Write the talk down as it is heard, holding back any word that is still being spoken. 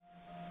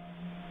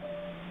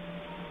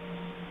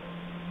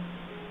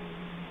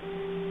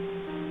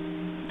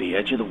The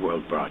Edge of the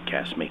World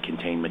broadcast may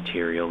contain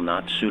material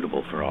not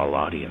suitable for all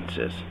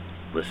audiences.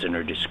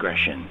 Listener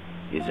discretion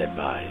is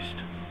advised.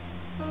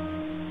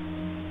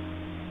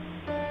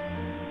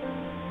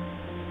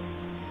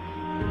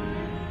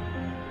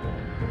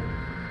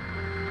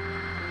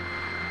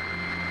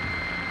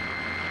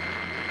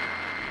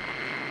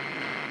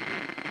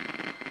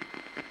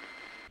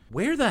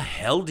 Where the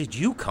hell did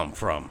you come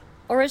from?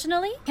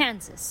 Originally,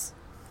 Kansas.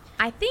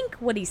 I think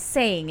what he's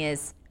saying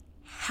is,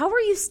 how are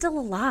you still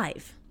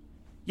alive?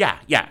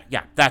 Yeah,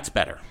 that's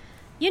better.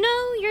 You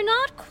know, you're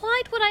not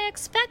quite what I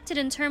expected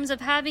in terms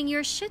of having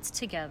your shits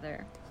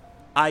together.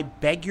 I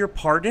beg your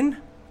pardon?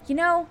 You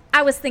know,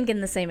 I was thinking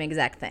the same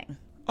exact thing.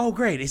 Oh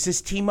great, is this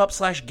team up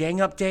 /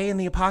 gang up day in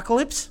the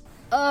apocalypse?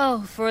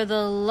 Oh, for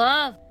the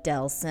love.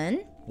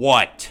 Delsin,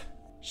 What?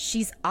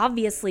 she's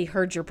obviously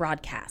heard your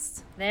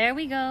broadcasts. There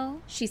we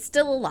go. She's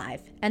still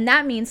alive, and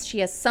that means she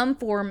has some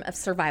form of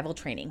survival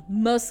training,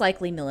 most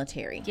likely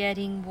military.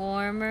 Getting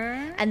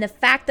warmer. And the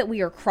fact that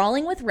we are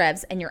crawling with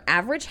revs and your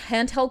average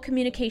handheld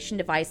communication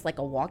device like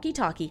a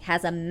walkie-talkie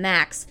has a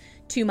max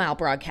 2-mile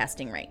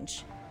broadcasting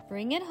range.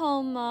 Bring it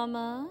home,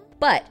 Mama.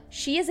 But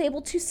she is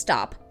able to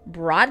stop,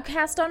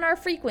 broadcast on our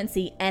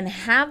frequency, and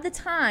have the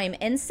time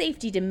and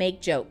safety to make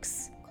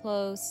jokes.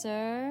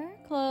 Closer,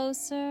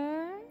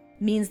 closer.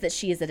 Means that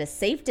she is at a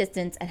safe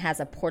distance and has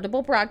a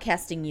portable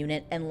broadcasting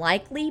unit and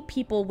likely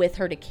people with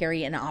her to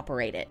carry and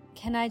operate it.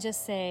 Can I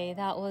just say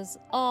that was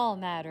all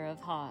matter of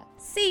hot.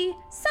 See,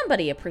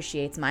 somebody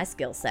appreciates my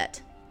skill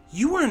set.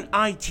 You were an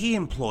IT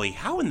employee.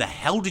 How in the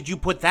hell did you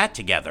put that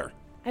together?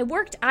 I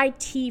worked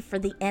IT for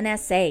the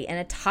NSA in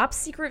a top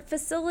secret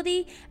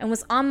facility and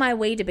was on my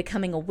way to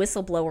becoming a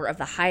whistleblower of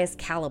the highest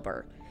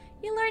caliber.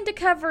 You learn to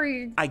cover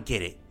your... I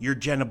get it. You're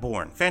Jenna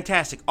Bourne.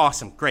 Fantastic.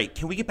 Awesome. Great.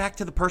 Can we get back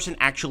to the person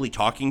actually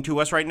talking to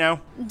us right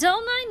now?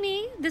 Don't mind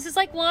me. This is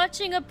like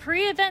watching a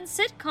pre-event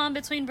sitcom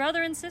between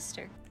brother and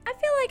sister. I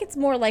feel like it's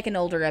more like an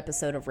older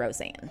episode of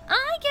Roseanne.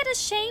 I get a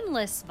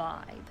Shameless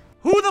vibe.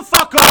 Who the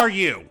fuck are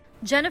you?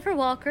 Jennifer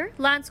Walker,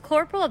 Lance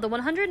Corporal of the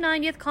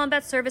 190th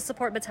Combat Service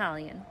Support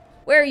Battalion.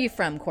 Where are you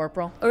from,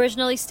 Corporal?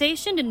 Originally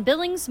stationed in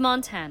Billings,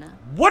 Montana.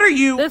 What are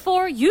you?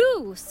 Before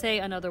you say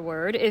another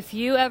word, if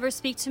you ever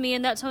speak to me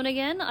in that tone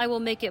again, I will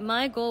make it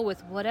my goal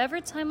with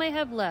whatever time I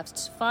have left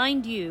to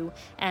find you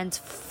and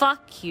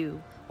fuck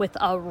you with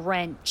a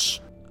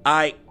wrench.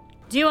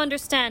 Do you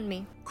understand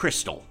me?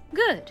 Crystal.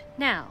 Good.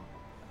 Now,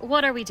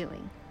 what are we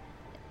doing?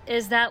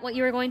 Is that what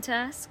you were going to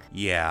ask?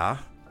 Yeah.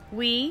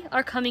 We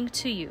are coming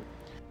to you.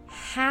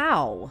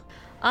 How?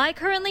 I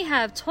currently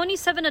have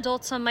 27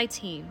 adults on my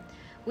team.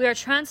 We are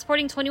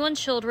transporting 21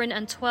 children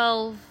and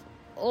 12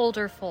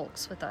 older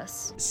folks with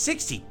us.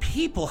 60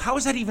 people? How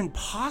is that even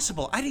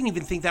possible? I didn't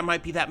even think there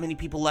might be that many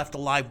people left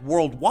alive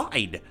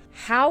worldwide.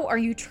 How are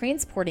you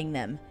transporting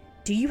them?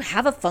 Do you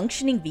have a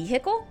functioning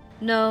vehicle?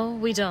 No,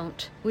 we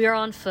don't. We are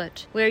on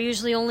foot. We are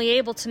usually only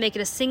able to make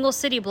it a single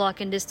city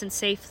block in distance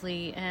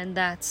safely, and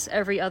that's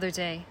every other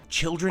day.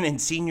 Children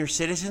and senior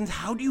citizens?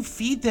 How do you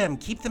feed them,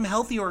 keep them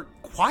healthy, or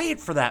quiet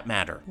for that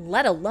matter?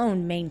 Let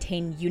alone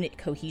maintain unit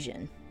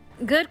cohesion.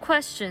 Good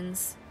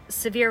questions.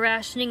 Severe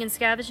rationing and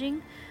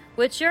scavenging,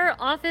 which your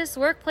office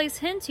workplace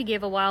hint you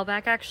gave a while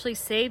back actually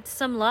saved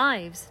some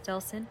lives,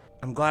 Delsin.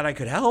 I'm glad I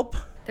could help.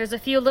 There's a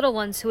few little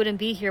ones who wouldn't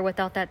be here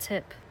without that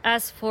tip.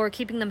 As for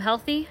keeping them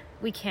healthy,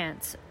 we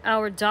can't.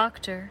 Our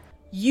doctor...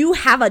 You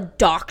have a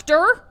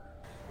doctor?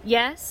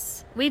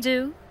 Yes, we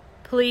do.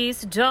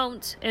 Please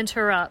don't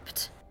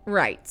interrupt.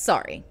 Right,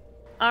 sorry.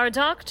 Our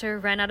doctor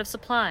ran out of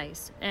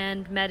supplies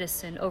and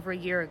medicine over a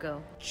year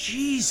ago.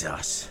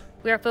 Jesus.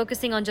 We are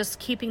focusing on just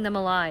keeping them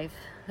alive.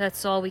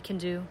 That's all we can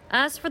do.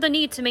 As for the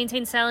need to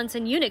maintain silence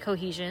and unit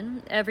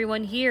cohesion,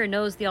 everyone here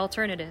knows the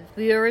alternative.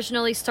 We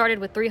originally started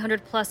with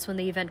 300 plus when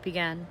the event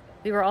began.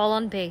 We were all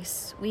on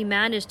base. We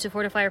managed to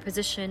fortify our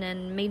position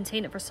and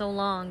maintain it for so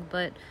long,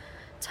 but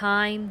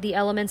time, the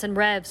elements, and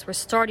revs were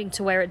starting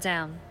to wear it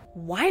down.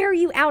 Why are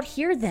you out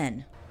here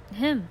then?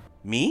 Him.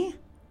 Me?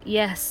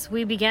 Yes,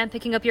 we began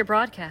picking up your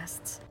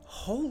broadcasts.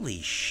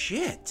 Holy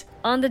shit.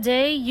 On the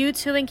day you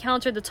two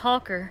encountered the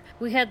Talker,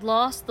 we had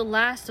lost the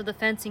last of the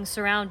fencing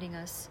surrounding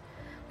us.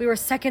 We were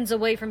seconds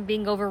away from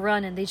being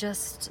overrun and they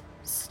just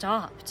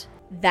stopped.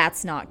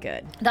 That's not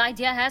good. The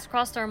idea has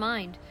crossed our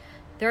mind.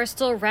 There are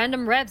still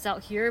random revs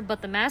out here,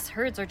 but the mass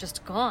herds are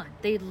just gone.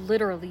 They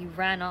literally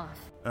ran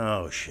off.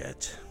 Oh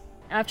shit.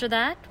 After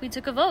that, we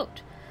took a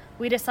vote.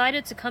 We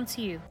decided to come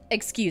to you.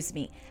 Excuse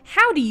me,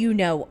 how do you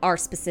know our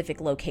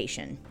specific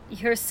location?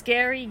 Your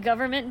scary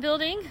government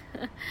building?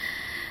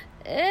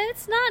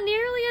 It's not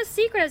nearly as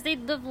secret as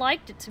they'd have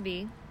liked it to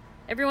be.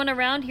 Everyone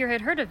around here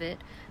had heard of it.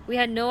 We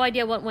had no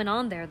idea what went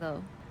on there,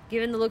 though.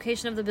 Given the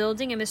location of the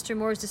building and Mr.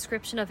 Moore's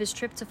description of his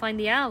trip to find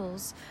the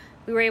owls,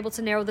 we were able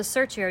to narrow the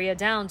search area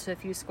down to a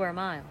few square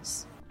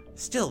miles.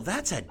 Still,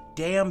 that's a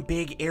damn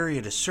big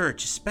area to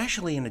search,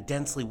 especially in a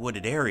densely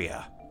wooded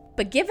area.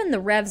 But given the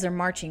revs are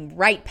marching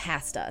right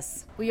past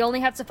us... We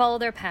only have to follow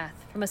their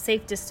path, from a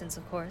safe distance,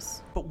 of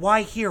course. But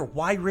why here?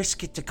 Why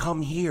risk it to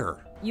come here?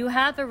 You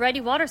have a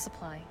ready water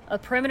supply, a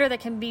perimeter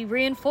that can be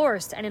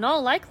reinforced and in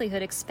all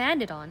likelihood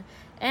expanded on,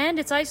 and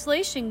its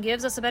isolation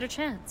gives us a better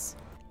chance.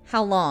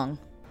 How long?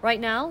 Right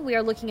now, we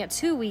are looking at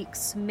 2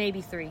 weeks, maybe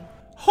 3.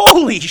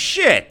 Holy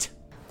shit!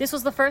 This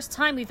was the first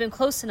time we've been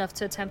close enough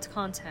to attempt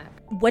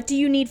contact. What do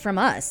you need from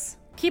us?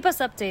 Keep us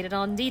updated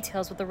on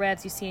details with the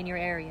revs you see in your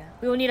area.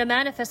 We will need a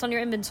manifest on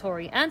your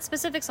inventory and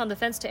specifics on the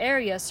fenced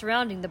area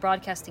surrounding the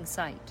broadcasting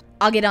site.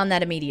 I'll get on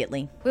that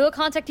immediately. We will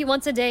contact you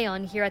once a day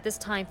on here at this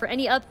time for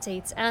any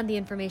updates and the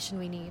information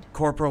we need.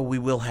 Corporal, we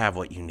will have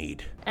what you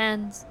need.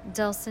 And,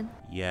 Delsin?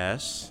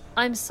 Yes?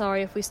 I'm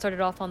sorry if we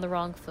started off on the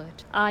wrong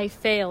foot. I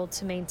failed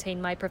to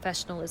maintain my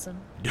professionalism.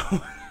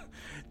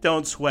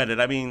 Don't sweat it.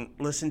 I mean,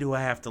 listen to who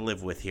I have to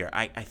live with here.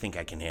 I think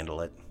I can handle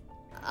it.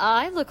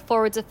 I look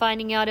forward to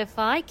finding out if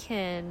I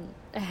can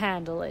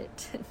handle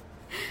it.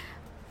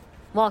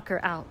 Walker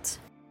out.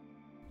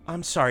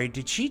 I'm sorry,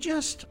 did she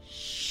just...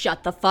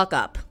 Shut the fuck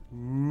up.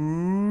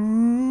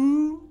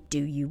 Do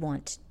you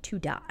want to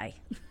die?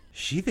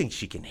 She thinks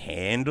she can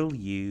handle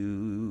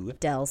you.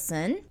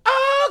 Delsin?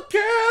 Oh,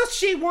 girl,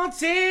 she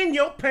wants in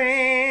your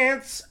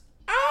pants.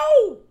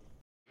 Oh!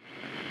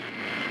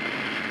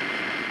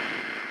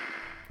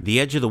 The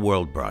Edge of the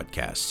World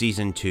broadcast,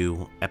 Season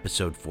 2,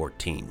 Episode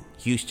 14,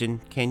 Houston,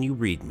 Can You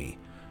Read Me?,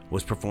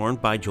 was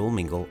performed by Joel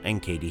Mingle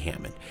and Katie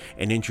Hammond,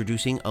 and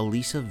introducing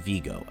Elisa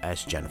Vigo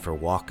as Jennifer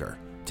Walker.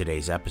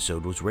 Today's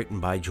episode was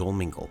written by Joel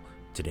Mingle.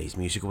 Today's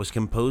music was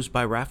composed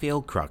by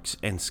Raphael Crux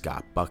and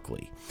Scott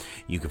Buckley.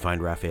 You can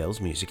find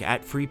Raphael's music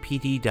at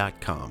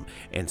freepd.com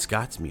and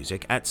Scott's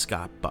music at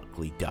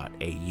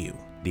scottbuckley.au.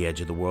 The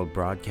Edge of the World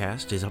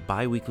broadcast is a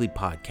bi-weekly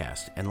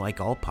podcast, and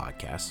like all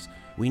podcasts,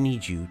 we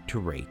need you to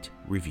rate,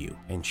 review,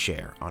 and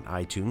share on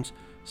iTunes,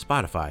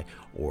 Spotify,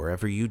 or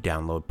wherever you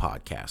download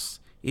podcasts.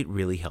 It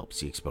really helps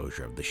the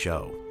exposure of the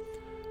show.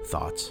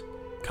 Thoughts,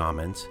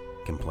 comments,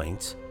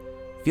 complaints?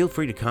 Feel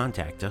free to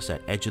contact us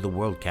at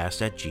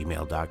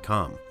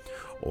edgeoftheworldcast@gmail.com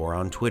or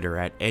on Twitter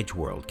at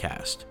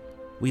EdgeWorldCast.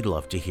 We'd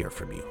love to hear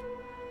from you.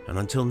 And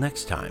until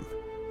next time,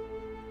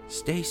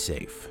 stay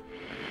safe.